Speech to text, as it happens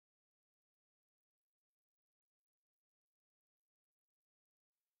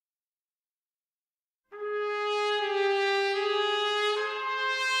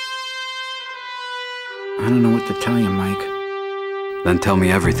don't know what to tell you, Mike. Then tell me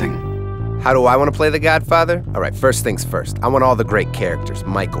everything. How do I want to play the Godfather? All right, first things first. I want all the great characters.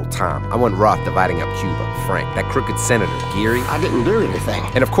 Michael, Tom. I want Roth dividing up Cuba. Frank, that crooked senator. Geary. I didn't do anything.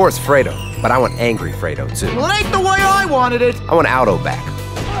 And of course, Fredo. But I want angry Fredo, too. Well, it ain't the way I wanted it. I want Aldo back.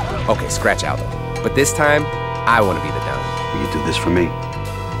 Okay, scratch Aldo. But this time, I want to be the Don. Will you do this for me?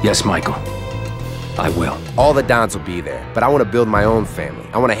 Yes, Michael. I will. All the Dons will be there, but I want to build my own family.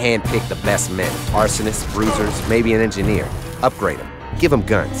 I want to handpick the best men. Arsonists, bruisers, maybe an engineer. Upgrade them. Give them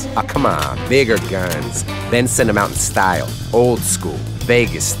guns. Oh, come on, bigger guns. Then send them out in style. Old school,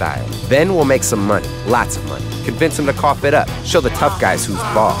 Vegas style. Then we'll make some money, lots of money. Convince them to cough it up. Show the tough guys who's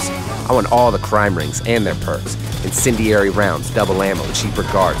boss. I want all the crime rings and their perks. Incendiary rounds, double ammo, cheaper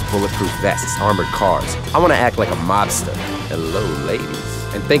guards, bulletproof vests, armored cars. I want to act like a mobster. Hello, ladies.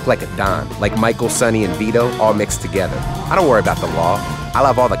 And think like a Don, like Michael, Sonny, and Vito all mixed together. I don't worry about the law. I'll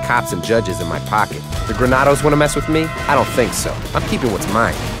have all the cops and judges in my pocket. The Granados want to mess with me? I don't think so. I'm keeping what's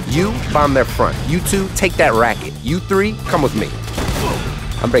mine. You, bomb their front. You two, take that racket. You three, come with me.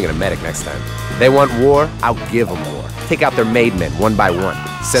 I'm bringing a medic next time. They want war, I'll give them war. Take out their made men one by one.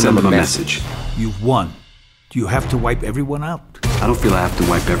 Send them a message. You've won. Do you have to wipe everyone out? I don't feel I have to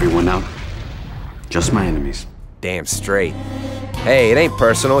wipe everyone out. Just my enemies. Damn straight. Hey, it ain't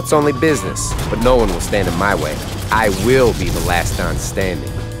personal, it's only business. But no one will stand in my way. I will be the last Don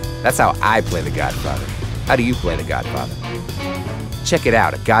standing. That's how I play the Godfather. How do you play the Godfather? Check it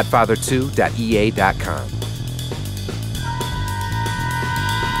out at godfather2.ea.com.